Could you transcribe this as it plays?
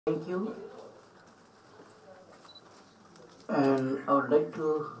Thank you, and I would like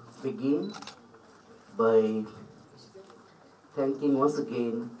to begin by thanking once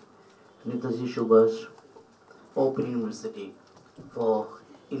again Netaji Subhash Open University for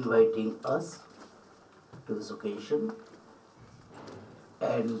inviting us to this occasion,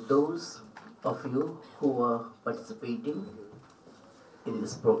 and those of you who are participating in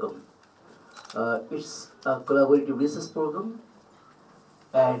this program. It's a collaborative research program,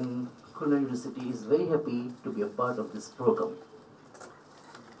 and Khulna University is very happy to be a part of this program.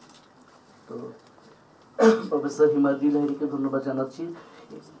 তো professor Himadri লাহিড়ীকে ধন্যবাদ জানাচ্ছি।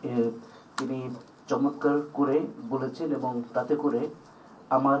 তিনি চমৎকার করে বলেছেন এবং তাতে করে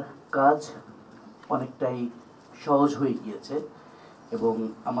আমার কাজ অনেকটাই সহজ হয়ে গিয়েছে এবং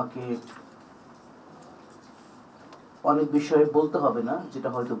আমাকে অনেক বিষয়ে বলতে হবে না, যেটা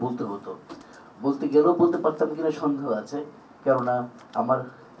হয়তো বলতে হতো। বলতে গেলেও বলতে পারতাম কিনা সন্দেহ আছে, কেননা আমার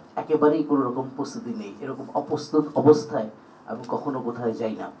একেবারেই কোনো রকম প্রস্তুতি নেই। এরকম অপ্রস্তুত অবস্থায় আমি কখনো কোথায়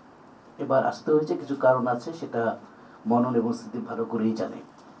যাই না। এবার আসতে হয়েছে, কিছু কারণ আছে, সেটা মনন এবং স্থিতি ভালো করেই জানে।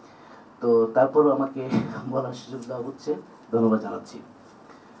 তো তারপরও আমাকে বলার সুযোগ দেওয়া হচ্ছে, ধন্যবাদ জানাচ্ছি।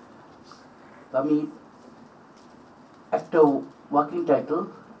 আমি একটা ওয়ার্কিং টাইটেল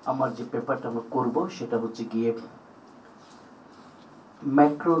আমার যে পেপারটা আমরা করবো সেটা হচ্ছে গিয়ে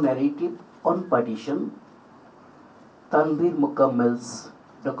macro narrative on partition, Tanvir মুকাম্মেলস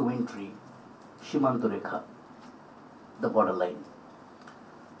documentary সীমান্ত রেখা, দ্য বর্ডার লাইন।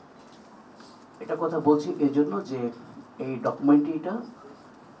 এটা কথা বলছি এই জন্য যে এই ডকুমেন্টারিটা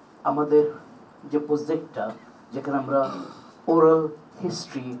আমাদের যে প্রজেক্টটা, যেখানে আমরা ওরাল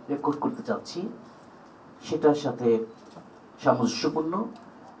হিস্ট্রি রেকর্ড করতে চাচ্ছি, সেটার সাথে সামঞ্জস্যপূর্ণ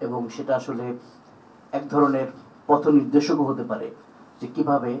এবং সেটা আসলে এক ধরনের পথ নির্দেশকও হতে পারে যে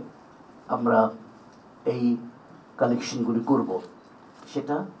কীভাবে আমরা এই কালেকশনগুলি করব,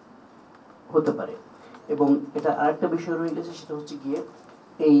 সেটা হতে পারে। এবং এটা আরেকটা বিষয় রয়ে গেছে, সেটা হচ্ছে গিয়ে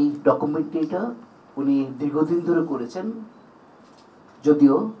এই ডকুমেন্টারিটা উনি দীর্ঘদিন ধরে করেছেন,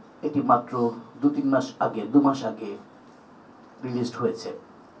 যদিও এটি মাত্র 2 মাস আগে রিলিজ হয়েছে।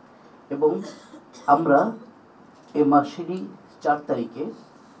 এবং আমরা এ মাসেরই 4 তারিখে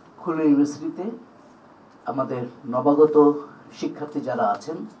খুলনা ইউনিভার্সিটিতে আমাদের নবাগত শিক্ষার্থী যারা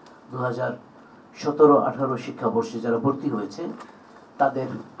আছেন, 2017-18 শিক্ষাবর্ষে যারা ভর্তি হয়েছে, তাদের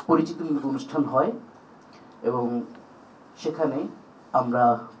পরিচিতিমূলক অনুষ্ঠান হয় এবং সেখানে আমরা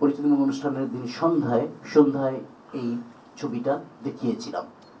পরিচিতিমূলক অনুষ্ঠানের দিন সন্ধ্যায় এই ছবিটা দেখিয়েছিলাম।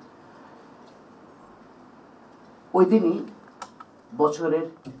 ওই দিনই বছরের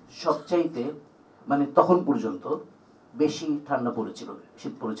সবচাইতে তখন পর্যন্ত বেশি ঠান্ডা পড়েছিল,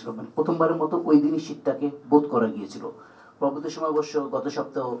 শীত পড়েছিল। প্রথমবারের মতো ওই দিনই শীতটাকে বোধ করা গিয়েছিল। পরবর্তী সময় অবশ্য গত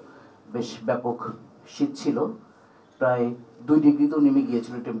সপ্তাহ বেশ ব্যাপক শীত ছিল, প্রায় 2 ডিগ্রিতেও নেমে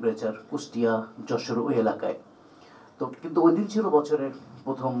গিয়েছিল টেম্পারেচার কুষ্টিয়া, যশোর ওই এলাকায়। তো কিন্তু ওই দিন ছিল বছরের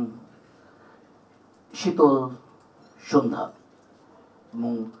প্রথম শীতল সন্ধ্যা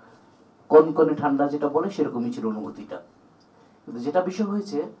এবং কনকনে ঠান্ডা যেটা বলে সেরকমই ছিল অনুভূতিটা। কিন্তু যেটা বিষয়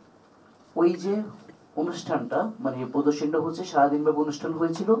হয়েছে, ওই যে অনুষ্ঠানটা প্রদর্শনীটা হচ্ছে সারাদিনব্যাপী অনুষ্ঠান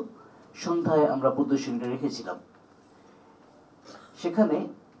হয়েছিল, সন্ধ্যায় আমরা প্রদর্শনীটা রেখেছিলাম। সেখানে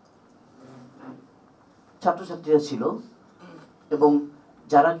ছাত্রছাত্রীরা ছিল এবং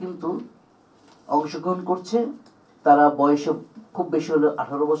যারা কিন্তু অংশগ্রহণ করছে তারা বয়সে খুব বেশি হলো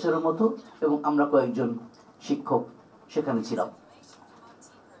 18 বছরের মতো, এবং আমরা কয়েকজন শিক্ষক সেখানে ছিলাম।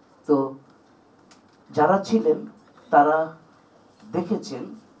 তো যারা ছিলেন তারা দেখেছেন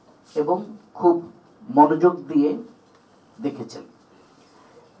এবং খুব মনোযোগ দিয়ে দেখেছেন।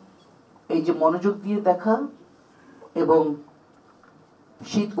 এই যে মনোযোগ দিয়ে দেখা এবং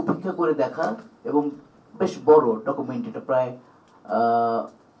শীত উপেক্ষা করে দেখা, এবং বেশ বড় ডকুমেন্টারিটা, প্রায়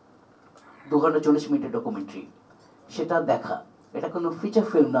 2 ঘন্টা 40 মিনিটের ডকুমেন্টারি, সেটা দেখা। এটা কোনো ফিচার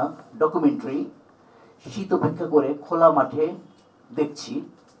ফিল্ম না, ডকুমেন্টারি। শীত উপেক্ষা করে খোলা মাঠে দেখছি,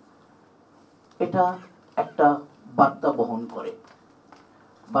 এটা একটা বার্তা বহন করে।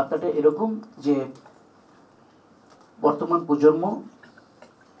 বার্তাটা এরকম যে বর্তমান প্রজন্ম,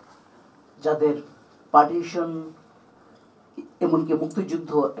 যাদের পার্টিশন এমনকি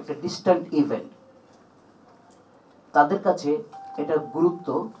মুক্তিযুদ্ধ একটা ডিস্ট্যান্ট ইভেন্ট, তাদের কাছে এটা গুরুত্ব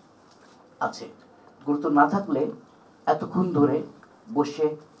আছে। গুরুত্ব না থাকলে এতক্ষণ ধরে বসে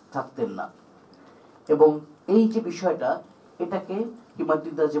থাকতেন না। এবং এই যে বিষয়টা, এটাকে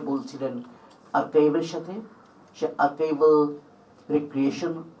হিমাদ্রিদা যে বলছিলেন আর্কাইভের সাথে, সে আর্কাইভাল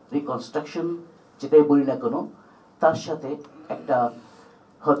রিক্রিয়েশন, রিকনস্ট্রাকশন যেটাই বলি না কেন, তার সাথে একটা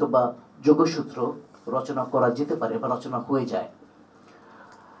হয়তোবা যোগসূত্র রচনা করা যেতে পারে বা রচনা হয়ে যায়।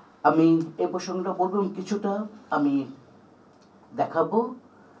 আমি এই প্রসঙ্গটা বলবো, কিছুটা আমি দেখাবো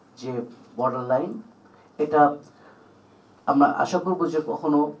যে বর্ডার লাইন, এটা আমরা আশা করব যে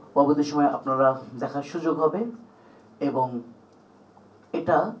কখনো পরবর্তী সময় আপনারা দেখার সুযোগ হবে এবং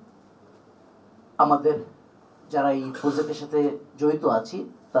এটা আমাদের যারা এই প্রজেক্টের সাথে জড়িত আছি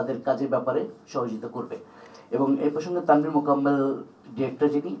তাদের কাজের ব্যাপারে সহযোগিতা করবে। এবং এই প্রসঙ্গে তানভীর মোকাম্মেল ডিরেক্টর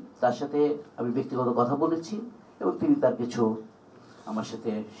যিনি, তার সাথে আমি ব্যক্তিগত কথা বলেছি এবং তিনি তার কিছু আমার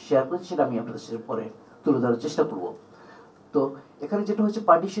সাথে শেয়ার করেছেন, সেটা আমি আপনাদের সাথে পরে তুলে ধরার চেষ্টা করব। তো এখানে যেটা হচ্ছে,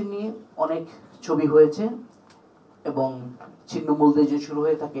 পার্টিশন নিয়ে অনেক ছবি হয়েছে এবং ছিন্নমূল দিয়ে যে শুরু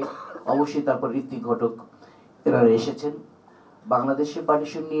হয়ে থাকে, অবশ্যই তারপর ঋত্বিক ঘটক এনারা এসেছেন। বাংলাদেশে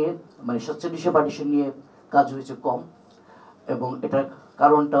পার্টিশন নিয়ে, মানে 47 পার্টিশন নিয়ে কাজ হয়েছে কম, এবং এটার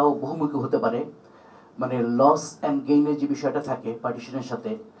কারণটাও বহুমুখী হতে পারে। মানে লস অ্যান্ড গেইনের যে বিষয়টা থাকে পার্টিশনের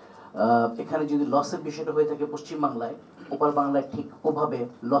সাথে, এখানে যদি লসের বিষয়টা হয়ে থাকে পশ্চিমবাংলায়, ওপার বাংলায় ঠিক ওভাবে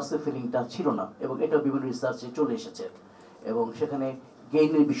লসের ফিলিংটা ছিল না, এবং এটা বিভিন্ন রিসার্চে চলে এসেছে। এবং সেখানে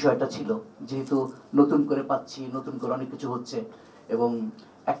গেইনের বিষয়টা ছিল, যেহেতু নতুন করে পাচ্ছি, নতুন করে অনেক কিছু হচ্ছে, এবং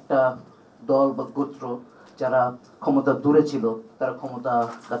একটা দল বা গোত্র যারা ক্ষমতা দূরে ছিল তারা ক্ষমতা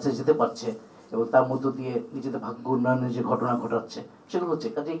কাছে যেতে পারছে, এবং তার মধ্য দিয়ে নিজেদের ভাগ্য উন্নয়নের যে ঘটনা ঘটাচ্ছে সেগুলো হচ্ছে।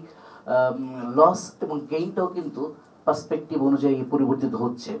 কাজেই লস এবং গেইনটাও কিন্তু পার্সপেক্টিভ অনুযায়ী পরিবর্তিত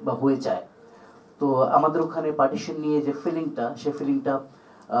হচ্ছে বা হয়ে যায়। তো আমাদের ওখানে পার্টিশন নিয়ে যে ফিলিংটা, সেই ফিলিংটা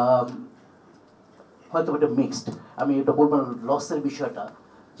হয়তো এটা মিক্সড। আমি এটা বলবো না লসের বিষয়টা,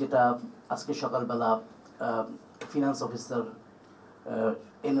 যেটা আজকে সকালবেলা ফিনান্স অফিসার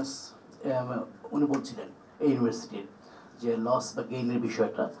এনএস উনি বলছিলেন এই ইউনিভার্সিটির, যে লস বা গেইনের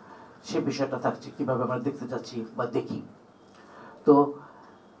বিষয়টা, সে বিষয়টা থাকছে কীভাবে আমরা দেখতে চাচ্ছি বা দেখি। তো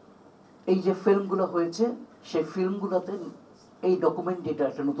এই যে ফিল্মগুলো হয়েছে, সেই ফিল্মগুলোতে এই ডকুমেন্ট যেটা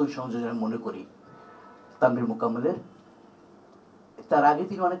একটা নতুন সংযোজন আমি মনে করি তানভীর মোকাম্মেলের। তার আগে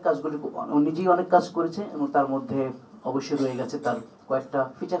তিনি অনেক কাজগুলি নিজেই অনেক কাজ করেছে, এবং তার মধ্যে অবশ্যই রয়ে গেছে তার কয়েকটা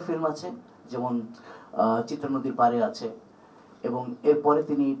ফিচার ফিল্ম আছে, যেমন চিত্রা নদীর পাড়ে আছে, এবং এরপরে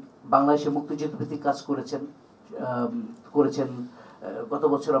তিনি বাংলাদেশে মুক্তিযুদ্ধ ভিত্তিক কাজ করেছেন। গত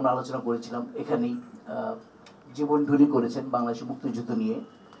বছর আমরা আলোচনা করেছিলাম এখানেই, জীবন ঢুলি করেছেন বাংলাদেশের মুক্তিযুদ্ধ নিয়ে,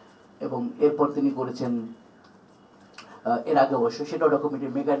 এবং এরপর তিনি করেছেন এর আগে অবশ্য সেটাও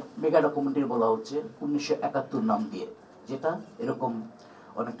ডকুমেন্টারি, মেগা ডকুমেন্টারি বলা হচ্ছে 1971 নাম দিয়ে, যেটা এরকম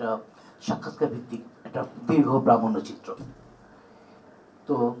অনেকটা সাক্ষাৎকার ভিত্তিক একটা দীর্ঘ প্রামাণ্য চিত্র।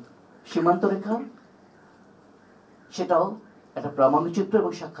 তো সীমান্ত রেখা সেটাও একটা প্রামাণ্য চিত্র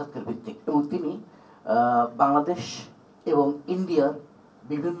এবং সাক্ষাৎকার ভিত্তিক, এবং তিনি বাংলাদেশ এবং ইন্ডিয়ার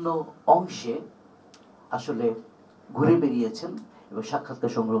বিভিন্ন অংশে আসলে ঘুরে বেরিয়েছেন এবং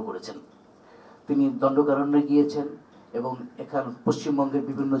সাক্ষাৎকার সংগ্রহ করেছেন। তিনি দণ্ডকারণ্যে গিয়েছেন, এবং এখান পশ্চিমবঙ্গের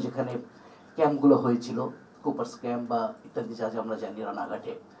বিভিন্ন যেখানে ক্যাম্পগুলো হয়েছিল, কুপার্স ক্যাম্প বা ইত্যাদি যা আমরা জানি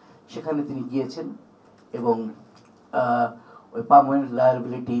রানাঘাটে, সেখানে তিনি গিয়েছেন, এবং ওই পার্মানেন্ট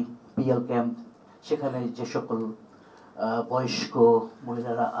লায়াবিলিটি পিএল ক্যাম্প, সেখানে যে সকল বয়স্ক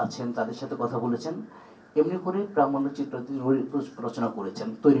মহিলারা আছেন তাদের সাথে কথা বলেছেন। এমনি করে প্রামাণ্য চিত্র তিনি রচনা করেছেন,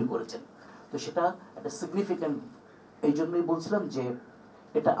 তৈরি করেছেন। তো সেটা একটা সিগনিফিক্যান্ট, এই জন্যই বলছিলাম যে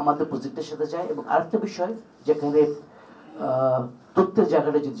এটা আমাদের প্রজেক্টের সাথে যায়। এবং আরেকটা বিষয়, যেখানে তথ্যের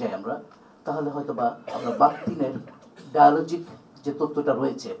জায়গাটা যদি যাই আমরা, তাহলে হয়তো বা আমরা বাক্তিনের ডায়ালজিক যে তথ্যটা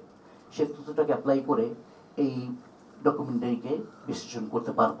রয়েছে, সেই তথ্যটাকে অ্যাপ্লাই করে এই ডকুমেন্টারিকে বিশ্লেষণ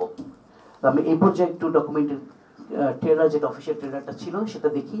করতে পারবো। আমি এই পর্যায়ে একটু ডকুমেন্টারি ট্রেলার, যেটা অফিসিয়াল ট্রেলারটা ছিল, সেটা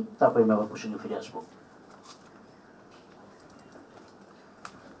দেখি, তারপরে আমি আবার প্রসঙ্গে ফিরে আসবো।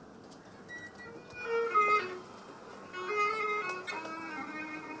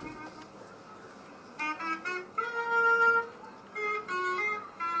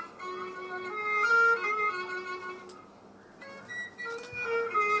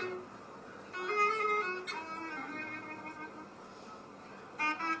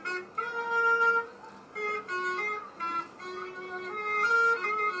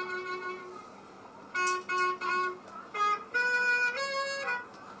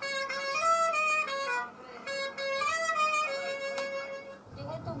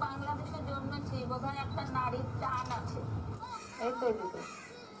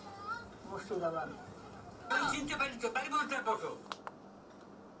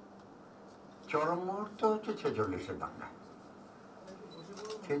 চরম মুহূর্ত হচ্ছে 46-এর দাঙ্গা।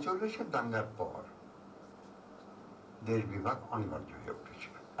 46-এর দাঙ্গার পর দেশ বিভাগ অনিবার্য হয়ে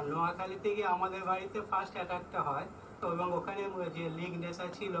উঠেছিল। নোয়াখালী থেকে আমাদের বাড়িতে ফার্স্ট অ্যাটাকটা হয়, তো এবং ওখানে যে লীগ নেতা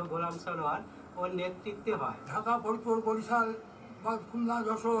ছিল গোলাম সরোয়ার, ওর নেতৃত্বে হয়। ঢাকা, ফরিদপুর, বরিশাল বা খুলনা,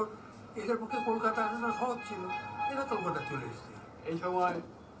 যশোর, এদের পক্ষে কলকাতা সহজ ছিল, এরা কলকাতা চলে এসেছে। এই সময়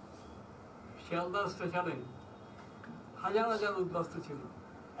শিয়ালদা স্টেশনে হাজার হাজার উদ্বাস্তু ছিল।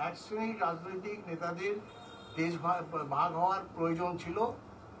 এক শ্রেণীর রাজনৈতিক নেতাদের দেশ ভাগ হওয়ার প্রয়োজন ছিল,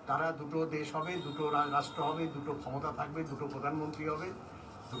 তারা দুটো দেশ হবে, দুটো রাষ্ট্র হবে, দুটো ক্ষমতা থাকবে, দুটো প্রধানমন্ত্রী হবে,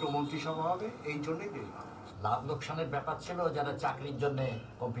 দুটো মন্ত্রিসভা হবে, এই জন্যই দেশ ভালো। লাভ লোকসানের ব্যাপার ছিল, যারা চাকরির জন্য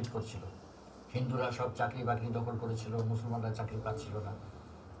কম্পিট করছিল। হিন্দুরা সব চাকরি বাকরি দখল করেছিল, মুসলমানরা চাকরি পাচ্ছিল না।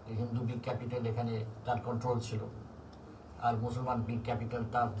 হিন্দু বিগ ক্যাপিটাল এখানে তার কন্ট্রোল ছিল, আর মুসলমান বিগ ক্যাপিটাল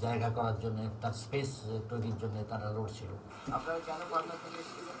তার জায়গা করার জন্য, তার স্পেস তৈরির জন্য তারা লড়ছিল। আপনারা কেন পাবনা থেকে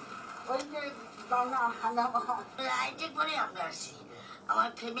এসেছিলেন? ওই যে রাইটে করে আমরা আসছি। আমার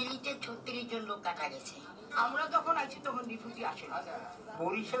ফ্যামিলিতে 36 জন লোক কাটা গেছে। আমরা যখন আছি তখন রিফিউজি আসে।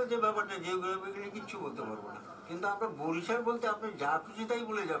 বরিশাল যে ব্যাপারটা, জিওগ্রাফিক্যালি কিচ্ছু বলতে পারবো না, কিন্তু আমরা বরিশাল বলতে আপনি যা খুশি তাই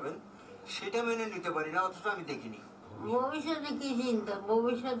বলে যাবেন, সেটা মেনে নিতে পারি না, অথচ আমি দেখিনি। ভবিষ্যতে কি চিন্তা?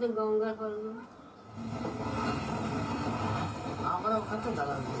 ভবিষ্যতে গঙ্গা করবো। আমরা ওখান থেকে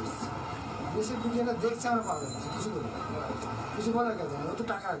দালাল দিয়ে এসেছি, দেশের দুজনে দেখছে আমরা পাবো না, কিছু বলার কাছে ও তো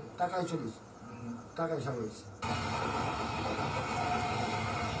টাকায় চলিস, টাকায় সব হয়েছে।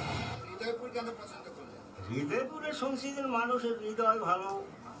 হৃদয়পুর কেন পছন্দ করলেন? হৃদয়পুরের সংস্কৃতির মানুষের হৃদয় ভালো,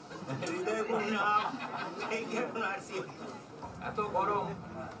 হৃদয়পুর নাম এখন আসছি। এত গরম,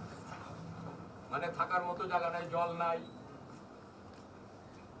 মানে থাকার মতো জায়গা নাই, জল নাই,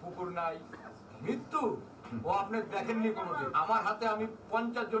 পুকুর নাই, মৃত্যু ও আপনি দেখেননি কোনোদিন। আমার হাতে আমি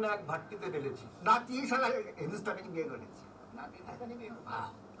 50 জন এক ভাট্টিতে ঢেলেছি। না 3 সালে হিন্দুস্তানি বিয়ে করেছি।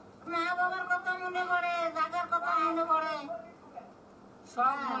 মা বাবার কথা মনে পড়ে, জায়গার কথা মনে পড়ে,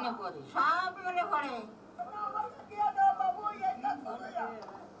 সব মনে পড়ে, সব মনে পড়ে।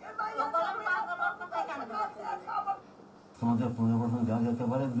 তোমাদের পরিবর্তন দেওয়া যেতে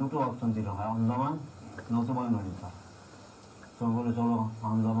পারে দুটো অপশন দিতে হয়, আন্দামান নতুবা নদীতা। তো বলে চলো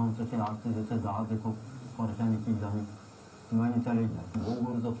আন্দামান থেকে আসতে যেতে জাহাজে খুব পরেশানি কি জানি, নৈনিতালেই যায়।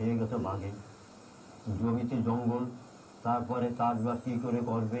 বউগুলো তো খেয়ে গেছে বাঘে, জমিতে জঙ্গল, তারপরে চাষবাস কী করে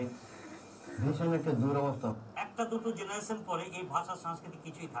করবে, ভীষণ একটা দুরবস্থা। একটা দুটো জেনারেশন পরে এই ভাষা সংস্কৃতি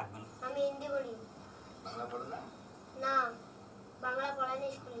কিছুই থাকবে না। আমি হিন্দি বলি। বাংলা পড়ে না? না, বাংলা পড়ায়নি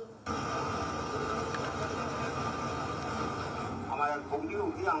স্কুলে। আমার এক ভগ্নি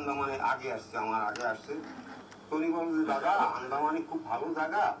উঠি আন্দামানে আগে আসছে, আমার আগে আসছে। তনি বলল, দাদা আন্দামানে খুব ভালো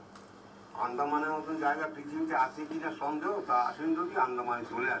জায়গা, আন্দামানের মতন জায়গা পৃথিবীতে আছে কিনা সন্দেহ, তা আসেন যদি আন্দামানে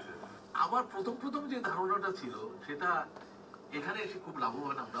চলে আসে। আমার প্রথম যে ধারণাটা ছিল সেটা এখানে এসে খুব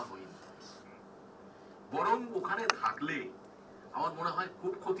লাভবান আমরা হইনি, বরং ওখানে থাকলে আমার মনে হয়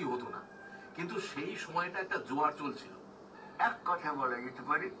খুব ক্ষতি হতো না। কিন্তু সেই সময়টা একটা জোয়ার চলছিল। এক কথা বলা যেতে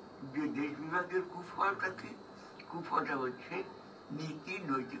পারে যে দেশ বিভাগের কুফলটা হচ্ছে নীতি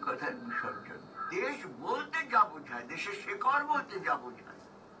নৈতিকতার বিসর্জন। দেশ বলতে যা বোঝায়, দেশের শেকড় বলতে যা বোঝায়,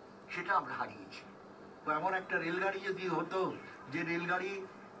 সেটা আমরা হারিয়েছি। এমন একটা রেলগাড়ি যদি হতো যে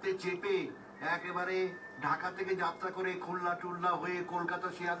রেলগাড়িতে চেপে একেবারে ঢাকা থেকে যাত্রা করে খুলনা টুলনা হয়ে কলকাতা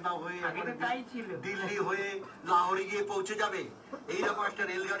শিয়ালদা হয়ে দিল্লি হয়ে লাহোরে গিয়ে পৌঁছে যাবে, এইরকম একটা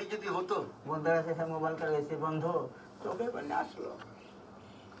রেলগাড়ি যদি হতো। বন্ধুরা শেষে মোবাইল করে এসে বন্ধ চোখের পানি আসলো,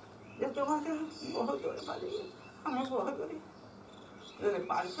 যে তোমাকে বহু করে পালিয়ে আমি বহু করি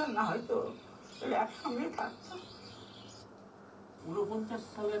পারছেন না, হয়তো একসঙ্গে থাকতাম। 49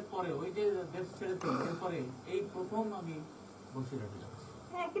 সালের পরে ওই যে দেশ ছেড়ে পরে এই প্রথম আমি বসে রাখলাম।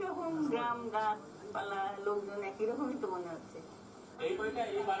 একই রকম গ্রাম গাছপালা লোকজন একই রকমই তো মনে হচ্ছে। এই বইটা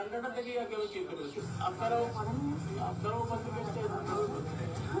এই বারান্দাটা থেকেই আগে আমি চিন্তা করেছি। আপনারাও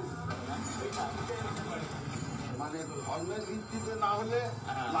মানে ধর্মের ভিত্তিতে না হলে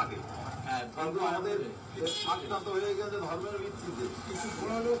লাগে, কিন্তু আমাদের সাতটা তো হয়ে গেছে ধর্মের ভিত্তিতে। কিছু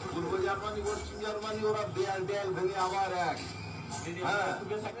পুরনো পূর্ব জার্মানি পশ্চিম জার্মানি ওরা দেয়াল ভেঙে আবার এক।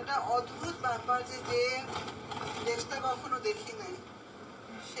 এটা অদ্ভুত ব্যাপার যে দেশটা কখনো দেখি নাই,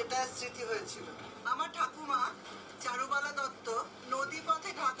 সেটা স্মৃতি হয়েছিল। আমার ঠাকুমা চারুবালা দত্ত নদী পথে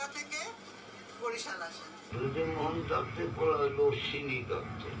ঢাকা থেকে বরিশাল আসেন। মোহন দত্তের পরে হলো সিনি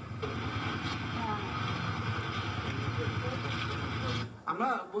দত্ত। আমরা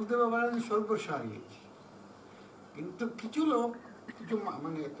বলতে পারেন সর্বস্ব হারিয়েছি, কিন্তু কিছু লোক কিছু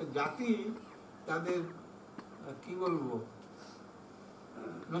মানে একটা জাতি তাদের কি বলবো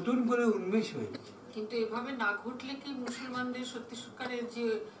নতুন করে উন্মেষ হয়েছে। কিন্তু এভাবে না ঘটলে কি মুসলমানদের সত্যি সত্যিকারের যে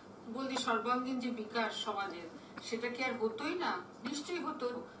বলতে সর্বাঙ্গীন যে বিকাশ সমাজের, সেটা কি আর হতোই না? নিশ্চয়ই হতো।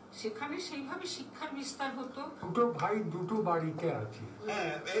 সেখানে সেইভাবে শিক্ষার বিস্তার হতো। দুটো ভাই দুটো বাড়িতে আছে,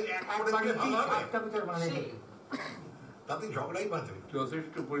 তাতে ঝগড়াই বাঁধে।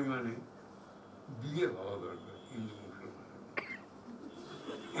 যথেষ্ট পরিমাণে বিয়ে হওয়া দরকার হিন্দু মুসলমান,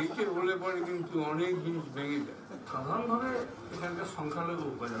 এইটা হলে পরে কিন্তু অনেক জিনিস ভেঙে যায়। সাধারণভাবে এখানকার সংখ্যালঘু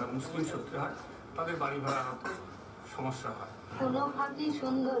যারা মুসলিম সত্যি হয় তাদের বাড়ি ভাড়া হতো সমস্যা হয়। কোনো ভাগই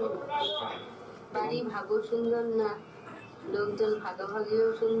সুন্দর, বাড়ি ভাগও সুন্দর না, লোকজন ভাগাভাগিও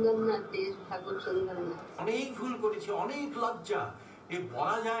সুন্দর না, দেশ ভাগও সুন্দর না। অনেক ভুল করেছি, অনেক লজ্জা, এ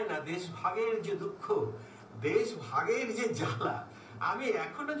বলা যায় না দেশ ভাগের যে দুঃখ, দেশ ভাগের যে জ্বালা, আমি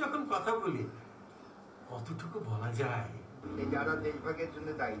এখনো যখন কথা বলি কতটুকু বলা যায়। এই যারা দেশভাগের জন্য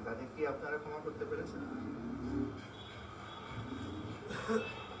দায়ী তাদের কি আপনারা ক্ষমা করতে পেরেছেন?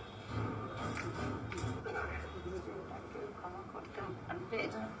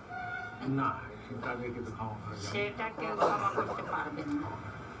 না, তাদেরকে তো ক্ষমা করা যায় না। সেটা কেউ ক্ষমা করতে পারবে না।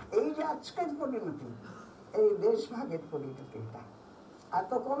 এই যে আজকের পরিণতি, এই দেশভাগের পরিণতিটা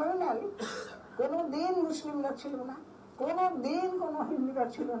এত কমেও নাই। কোনো দিন মুসলিমরা ছিল না, কোনো দিন কোনো হিন্দুরা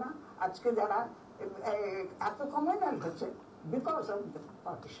ছিল না। আজকে যারা এত কমিউনাল হচ্ছে বিকজ অফ দ্য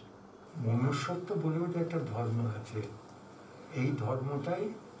পার্টিশন। মনুষ্যত্ব বলেও যে একটা ধর্ম আছে, এই ধর্মটাই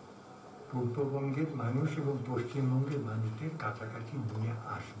পূর্ববঙ্গের মানুষ এবং পশ্চিমবঙ্গের মানুষের কাছাকাছি নিয়ে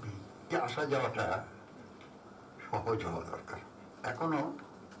আসবে। আসা যাওয়াটা সহজ হওয়া দরকার। এখনো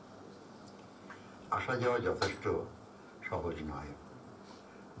আসা যাওয়া যথেষ্ট সহজ নয়।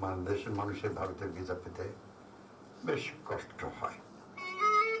 দেশের মানুষের ভারতের ভিসা পেতে বেশ কষ্ট হয়।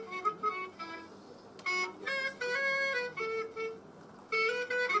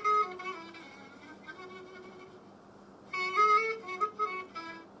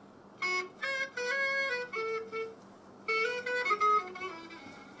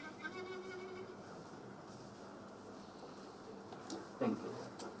 Thank you.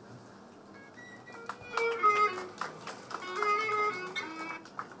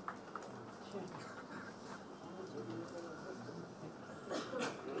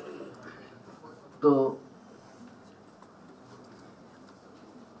 তো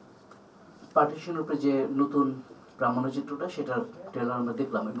পার্টিশনের উপরে যে নতুন প্রামাণ্যচিত্রটা, সেটার ট্রেলার আমরা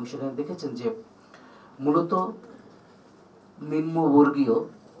দেখলাম এবং সেখানে দেখেছেন যে মূলত নিম্নবর্গীয়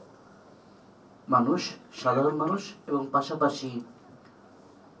মানুষ, সাধারণ মানুষ এবং পাশাপাশি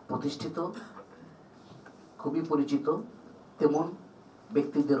প্রতিষ্ঠিত, খুবই পরিচিত তেমন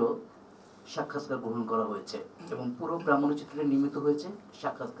ব্যক্তিদেরও সাক্ষাৎকার গ্রহণ করা হয়েছে এবং পুরো প্রামাণ্যচিত্রটি নির্মিত হয়েছে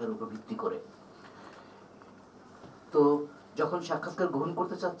সাক্ষাৎকারের উপর ভিত্তি করে। তো যখন সাক্ষাৎকার গ্রহণ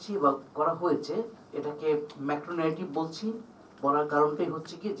করতে চাচ্ছি বা করা হয়েছে, এটাকে ম্যাক্রো ন্যারেটিভ বলছি। বলার কারণটাই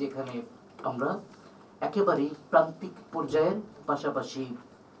হচ্ছে কি, যেখানে আমরা একেবারেই প্রান্তিক পর্যায়ের পাশাপাশি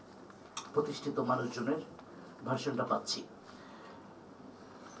প্রতিষ্ঠিত মানুষজনের ভার্সনটা পাচ্ছি।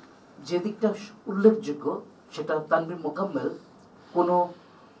 যে দিকটা উল্লেখযোগ্য সেটা তানভীর মোকাম্মেল কোনো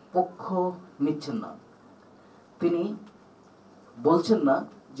পক্ষ নিচ্ছেন না। তিনি বলছেন না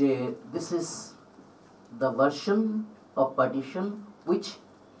যে this is the version of partition which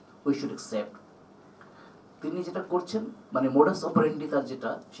we should accept. তিনি যেটা করছেন, মানে মোডাস অপারেন্ডি তার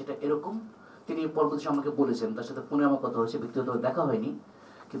যেটা, সেটা এরকম। তিনি পরবর্তী আমাকে বলেছেন, তার সাথে ফোনে আমার কথা হয়েছে, ব্যক্তিগতভাবে দেখা হয়নি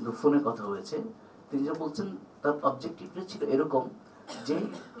কিন্তু ফোনে কথা হয়েছে। তিনি যা বলছেন তার অবজেক্টিভটা ছিল এরকম যে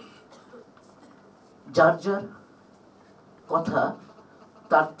যার যার কথা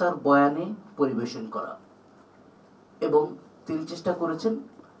তার তার বয়ানে পরিবেশন করা, এবং তিনি চেষ্টা করেছেন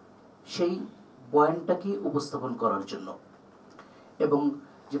সেই বয়ানটাকে উপস্থাপন করার জন্য। এবং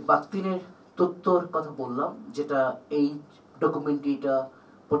যে বাকতিনের তত্ত্বর কথা বললাম, যেটা এই ডকুমেন্টারিটা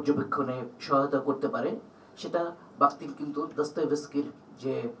পর্যবেক্ষণে সহায়তা করতে পারে, সেটা বাকতিন কিন্তু দস্তয়েভস্কির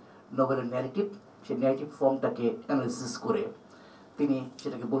যে নোবেলের ন্যারেটিভ, সেই ন্যারেটিভ ফর্মটাকে অ্যানালিসিস করে তিনি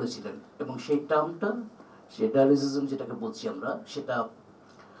সেটাকে বলেছিলেন। এবং সেই টার্মটা, সে ডায়ালিসিজম যেটাকে বলছি আমরা, সেটা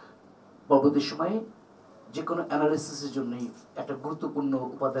পরবর্তী সময়ে যে কোনো অ্যানালিসিসের জন্যই একটা গুরুত্বপূর্ণ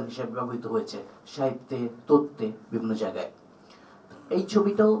উপাদান হিসেবে ব্যবহৃত হয়েছে সাহিত্যে, তত্ত্বে, বিভিন্ন জায়গায়। এই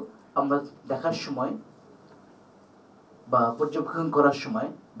ছবিটাও আমরা দেখার সময় বা পর্যবেক্ষণ করার সময়,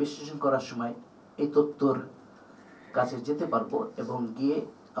 বিশ্লেষণ করার সময় এই তত্ত্বর কাছে যেতে পারবো এবং গিয়ে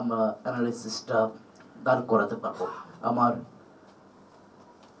আমরা অ্যানালিসিসটা দাঁড় করাতে পারবো। আমার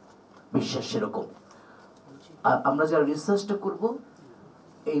বিশ্বাস সেরকম। আর আমরা যারা রিসার্চটা করব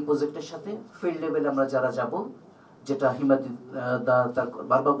এই প্রজেক্টের সাথে, ফিল্ড লেভেলে আমরা যারা যাব, যেটা হিমাদি তার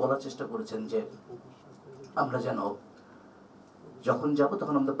বারবার বলার চেষ্টা করেছেন যে আমরা যেন যখন যাব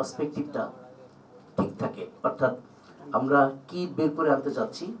তখন আমাদের পার্সপেক্টিভটা ঠিক থাকে। অর্থাৎ আমরা কি বের করে আনতে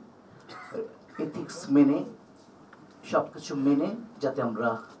চাচ্ছি, এথিক্স মেনে, সব কিছু মেনে যাতে আমরা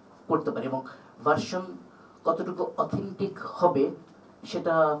করতে পারি। এবং ভার্সন কতটুকু অথেন্টিক হবে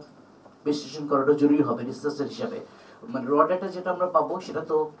সেটা বিশ্লেষণ করাটা জরুরি হবে রিসার্চের হিসাবে। মানে র ডাটা যেটা আমরা পাবো সেটা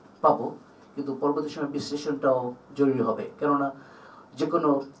তো পাবো, কিন্তু পরবর্তী সময় বিশ্লেষণটাও জরুরি হবে। কেননা যে কোনো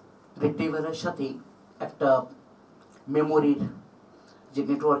রিট্রিভারের সাথেই একটা মেমোরির যে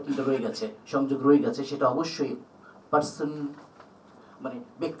নেটওয়ার্কিংটা রয়ে গেছে, সংযোগ রয়ে গেছে, সেটা অবশ্যই পার্সন, মানে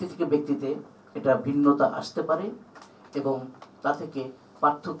ব্যক্তি থেকে ব্যক্তিতে এটা ভিন্নতা আসতে পারে এবং তা থেকে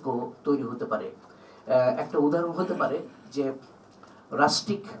পার্থক্য তৈরি হতে পারে। একটা উদাহরণ হতে পারে যে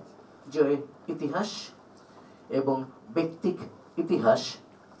রাষ্ট্রিক যে ইতিহাস এবং ব্যক্তিক ইতিহাস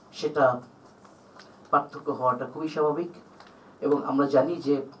সেটা পার্থক্য হওয়াটা খুবই স্বাভাবিক। এবং আমরা জানি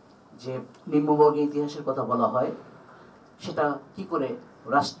যে যে নিম্নবর্গের ইতিহাসের কথা বলা হয় সেটা কি করে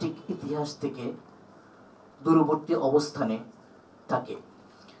রাষ্ট্রিক ইতিহাস থেকে দূরবর্তী অবস্থানে থাকে।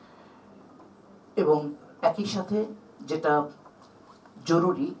 এবং একই সাথে যেটা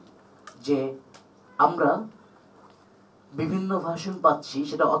জরুরি যে আমরা বিভিন্ন ভার্সন পাচ্ছি,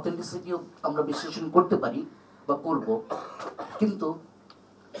 সেটা অথেন্টিসিটিও আমরা বিশ্লেষণ করতে পারি বা করব, কিন্তু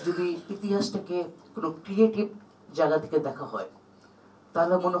যদি ইতিহাসটাকে কোনো ক্রিয়েটিভ জায়গা থেকে দেখা হয়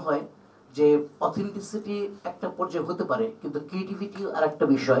তাহলে মনে হয় যে অথেন্টিসিটি একটা পর্যায়ে হতে পারে, কিন্তু ক্রিয়েটিভিটিও আর একটা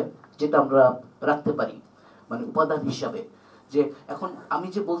বিষয় যেটা আমরা রাখতে পারি মানে উপাদান হিসাবে। যে এখন আমি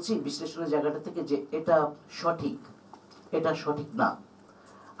যে বলছি বিশ্লেষণের জায়গাটা থেকে যে এটা সঠিক, এটা সঠিক না,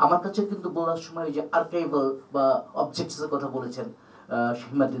 আমার কাছে কিন্তু বলার সময় যে আর্কাইভাল বা অবজেক্টসের কথা বলেছেন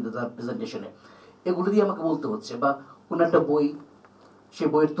হিমাদ্রিদা তার প্রেজেন্টেশনে, এগুলো দিয়ে আমাকে বলতে হচ্ছে, বা কোনো একটা বই, সেই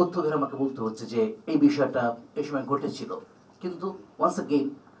বইয়ের তথ্য ধরে আমাকে বলতে হচ্ছে যে এই বিষয়টা এই সময় ঘটেছিল। কিন্তু once again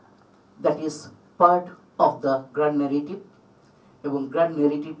that is part of the grand narrative, এবং গ্র্যান্ড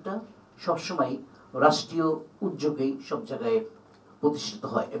ন্যারেটিভটা সবসময় রাষ্ট্রীয় উদ্যোগেই সব জায়গায় প্রতিষ্ঠিত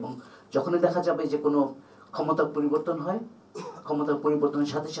হয়। এবং যখনই দেখা যাবে যে কোনো ক্ষমতার পরিবর্তন হয়, ক্ষমতার পরিবর্তনের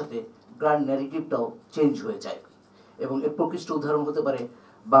সাথে সাথে গ্র্যান্ড ন্যারেটিভটাও চেঞ্জ হয়ে যায়। এবং এর প্রকৃষ্ট উদাহরণ হতে পারে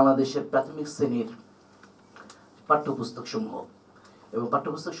বাংলাদেশের প্রাথমিক শ্রেণীর পাঠ্যপুস্তকসমূহ। এবং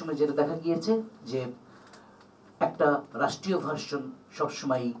পাঠ্যপুস্তকসমূহে যেটা দেখা গিয়েছে যে একটা রাষ্ট্রীয় ভার্সন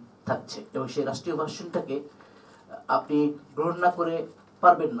সবসময়ই থাকছে, এবং সেই রাষ্ট্রীয় ভার্সনটাকে আপনি গ্রহণ না করে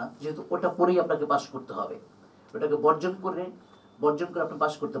পারবেন না, যেহেতু ওটা পড়েই আপনাকে পাস করতে হবে। ওটাকে বর্জন করে আপনি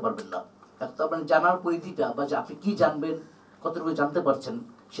পাস করতে পারবেন না। এখন তো আপনার জানার পরিধিটা বা যে আপনি কী জানবেন, কতটুকু জানতে পারছেন,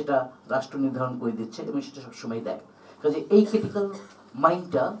 সেটা রাষ্ট্র নির্ধারণ করে দিচ্ছে এবং সেটা সবসময় দেয়। কাজে এই ক্রিটিক্যাল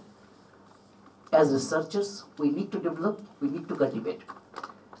মাইন্ডটা as researchers we need to develop, we need to cultivate.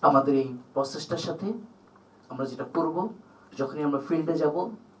 আমাদের এই প্রসেসটার সাথে আমরা যেটা করব, যখনই আমরা ফিল্ডে যাব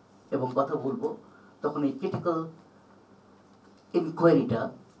এবং কথা বলবো, তখন এই ক্রিটিক্যাল ইনকোয়ারিটা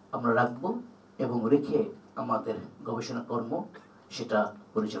আমরা রাখবো এবং রেখে আমাদের গবেষণা কর্ম সেটা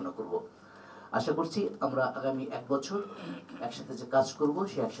পরিচালনা করব। আশা করছি আমরা আগামী 1 বছর একসাথে যে কাজ করব,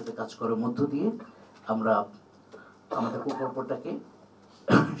 সেই একসাথে কাজ করার মধ্য দিয়ে আমরা আমাদের প্রকল্পটাকে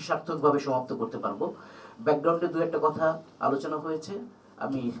সার্থকভাবে সমাপ্ত করতে পারবো। ব্যাকগ্রাউন্ডে 2-1টা কথা আলোচনা হয়েছে,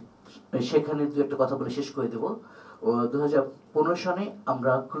 আমি সেখানে 2-1টা কথা বলে শেষ করে দেব। 2015 সনে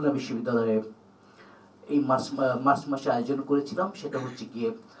আমরা খুলনা বিশ্ববিদ্যালয়ে এই মার্চ মাসে আয়োজন করেছিলাম, সেটা হচ্ছে গিয়ে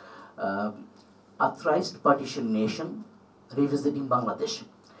আথরাইজড পার্টিশন নেশন রিভিজিটিং বাংলাদেশ।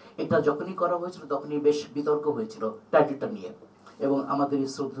 এটা যখনই করা হয়েছিল তখনই বেশ বিতর্ক হয়েছিল টাইটেলটা নিয়ে, এবং আমাদের এই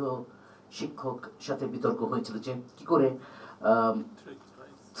শ্রদ্ধেয় শিক্ষক সাথে বিতর্ক হয়েছিল যে কি করে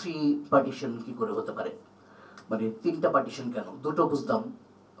 3 পার্টিশন কি করে হতে পারে, মানে 3টা পার্টিশন কেন, 2টো বুঝলাম,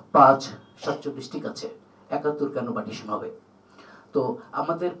 5, 47 ঠিক আছে, 71 কেন পার্টিশন হবে। তো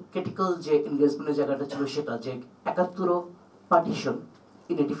আমাদের ক্রিটিক্যাল যে এনগেজমেন্টের জায়গাটা ছিল সেটা যে 71 partition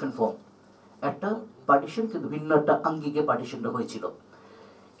in a different form, একটা পার্টিশন কিন্তু ভিন্ন একটা আঙ্গিকে পার্টিশনটা হয়েছিল।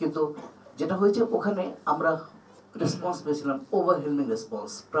 কিন্তু যেটা হয়েছে ওখানে আমরা রেসপন্স পেয়েছিলাম, ওভারহেলমিং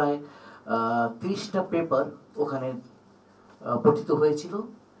রেসপন্স, প্রায় 30টা পেপার ওখানে পঠিত হয়েছিল,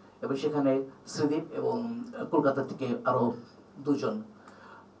 এবং সেখানে শ্রীদীপ এবং কলকাতা থেকে আরও 2 জন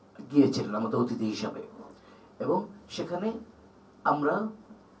গিয়েছিলেন আমাদের অতিথি হিসাবে। এবং সেখানে আমরা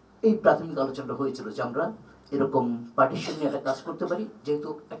এই প্রাথমিক আলোচনাটা হয়েছিল যে আমরা এরকম পার্টিশন নিয়ে একটা কাজ করতে পারি, যেহেতু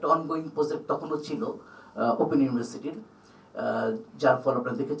একটা অনগোয়িং প্রজেক্ট তখনও ছিল ওপেন ইউনিভার্সিটির, যার ফল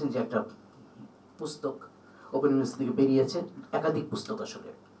আপনারা দেখেছেন যে একটা পুস্তক ওপেন ইউনিভার্সিটি থেকে বেরিয়েছে, একাধিক পুস্তক আসলে।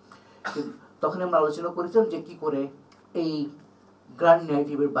 তখন আমরা আলোচনা করেছিলাম যে কি করে এই গ্র্যান্ড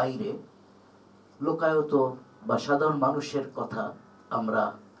ন্যারেটিভের বাইরে লোকায়ত বা সাধারণ মানুষের কথা আমরা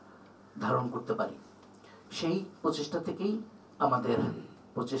ধারণ করতে পারি। সেই প্রচেষ্টা থেকেই আমাদের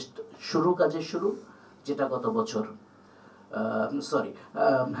কাজের শুরু, যেটা গত বছর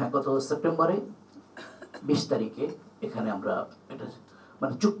গত সেপ্টেম্বরে 20 তারিখে এখানে আমরা এটা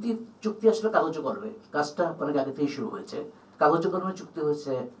মানে চুক্তি আসলে কাগজে করবে, কাজটা অনেক আগে থেকেই শুরু হয়েছে। কাগজে কলমে চুক্তি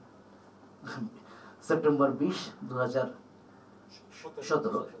হয়েছে সেপ্টেম্বর 20,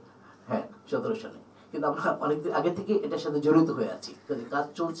 2017, হ্যাঁ 17 সালে, কিন্তু আমরা অনেকদিন আগে থেকে এটার সাথে জড়িত হয়ে আছি। কাজ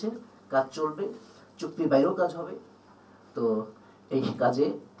চলছে, কাজ চলবে, চুক্তির বাইরেও কাজ হবে। তো এই কাজে,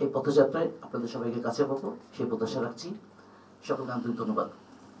 এই পথযাত্রায় আপনাদের সবাইকে কাছে পাবো সেই প্রত্যাশা রাখছি। সকলকে আন্তরিক ধন্যবাদ।